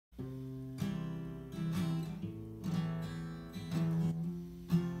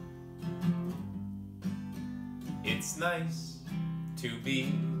It's nice to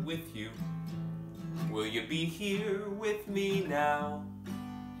be with you. Will you be here with me now?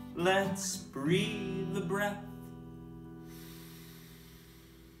 Let's breathe the breath.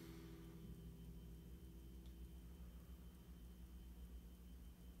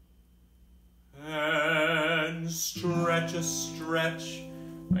 And stretch a stretch.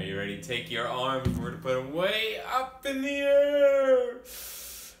 Are you ready to take your arms? We're going to put them way up in the air.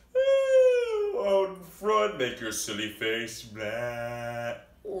 Out in front, make your silly face. Blah.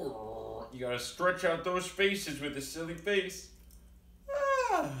 You got to stretch out those faces with a silly face.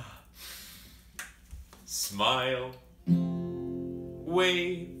 Smile,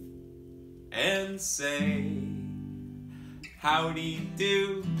 wave, and say, howdy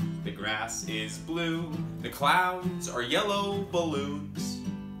do. The grass is blue, the clouds are yellow balloons.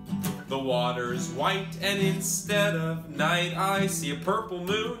 The water's white, and instead of night, I see a purple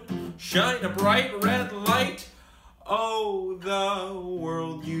moon shine a bright red light. Oh, the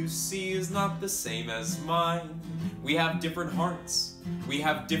world you see is not the same as mine. We have different hearts, we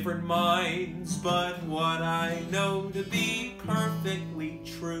have different minds, but what I know to be perfectly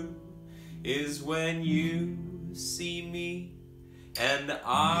true is when you see me and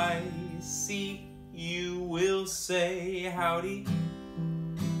I see you, will say howdy,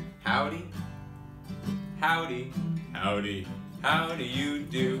 howdy, howdy, howdy, how do you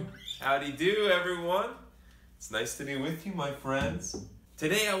do? Howdy do, everyone. It's nice to be with you, my friends.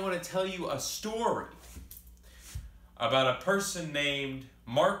 Today I want to tell you a story about a person named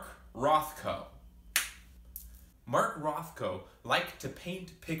Mark Rothko. Mark Rothko liked to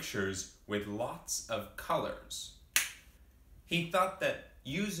paint pictures with lots of colors. He thought that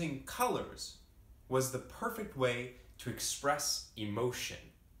using colors was the perfect way to express emotion.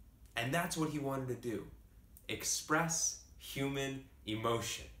 And that's what he wanted to do. Express human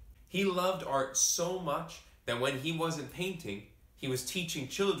emotion. He loved art so much that when he wasn't painting, he was teaching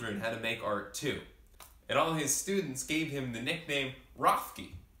children how to make art too. And all his students gave him the nickname Rothko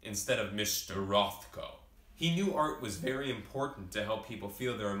instead of Mr. Rothko. He knew art was very important to help people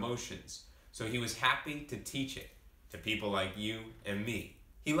feel their emotions, so he was happy to teach it to people like you and me.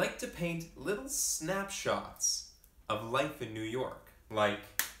 He liked to paint little snapshots of life in New York, like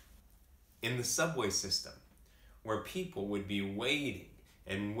in the subway system, where people would be waiting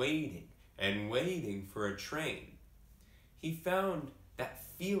and waiting and waiting for a train. He found that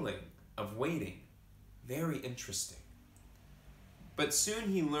feeling of waiting very interesting. But soon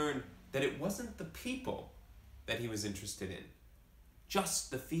he learned that it wasn't the people that he was interested in,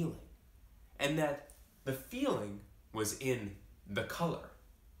 just the feeling, and that the feeling was in the color.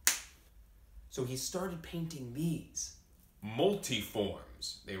 So he started painting these,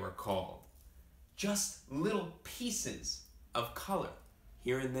 multiforms they were called, just little pieces of color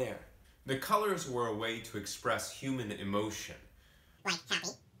here and there. The colors were a way to express human emotion. Like happy,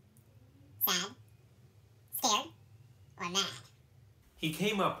 sad, scared, or mad. He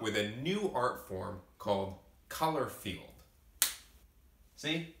came up with a new art form called color field.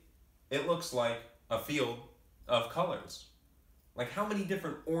 See? It looks like a field of colors. Like how many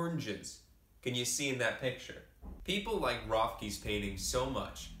different oranges can you see in that picture? People liked Rothko's painting so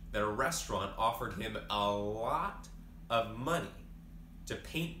much that a restaurant offered him a lot of money to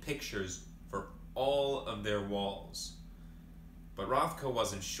paint pictures for all of their walls. But Rothko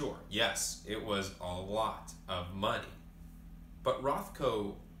wasn't sure. Yes, it was a lot of money. But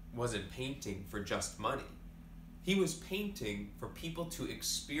Rothko wasn't painting for just money. He was painting for people to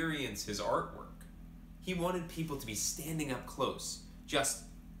experience his artwork. He wanted people to be standing up close, just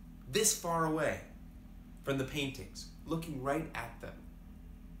this far away from the paintings, looking right at them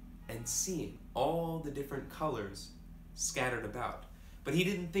and seeing all the different colors scattered about. But he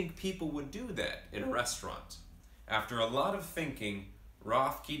didn't think people would do that in a restaurant. After a lot of thinking,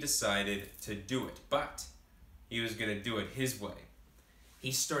 Rothko decided to do it, but he was going to do it his way.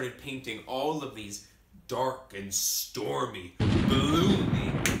 He started painting all of these dark and stormy,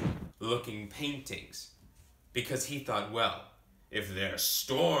 gloomy looking paintings because he thought, well, if they're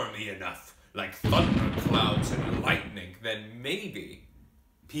stormy enough, like thunderclouds and lightning, then maybe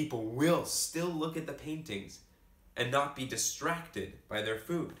people will still look at the paintings and not be distracted by their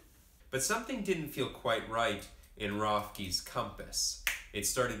food. But something didn't feel quite right in Rothko's compass. It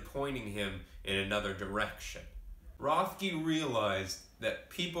started pointing him in another direction. Rothko realized that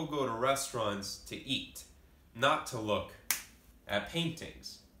people go to restaurants to eat, not to look at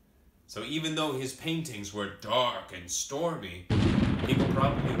paintings. So even though his paintings were dark and stormy, people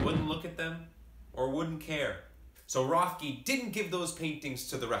probably wouldn't look at them or wouldn't care. So Rothko didn't give those paintings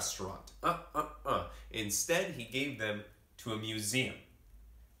to the restaurant. Instead, he gave them to a museum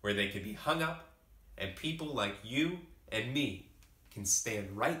where they could be hung up And people like you and me can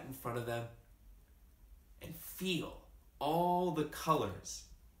stand right in front of them and feel all the colors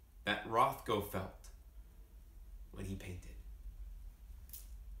that Rothko felt when he painted.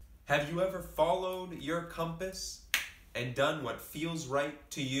 Have you ever followed your compass and done what feels right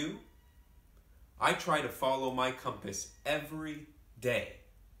to you? I try to follow my compass every day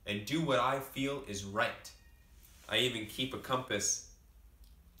and do what I feel is right. I even keep a compass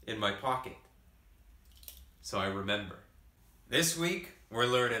in my pocket so I remember. This week, we're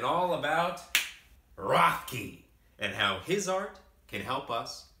learning all about Rothko and how his art can help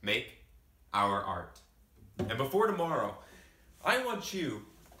us make our art. And before tomorrow, I want you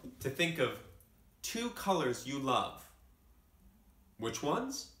to think of 2 colors you love. Which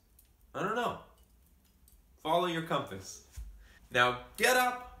ones? I don't know. Follow your compass. Now get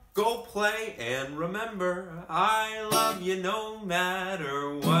up, go play, and remember, I love you no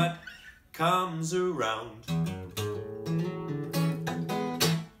matter what comes around.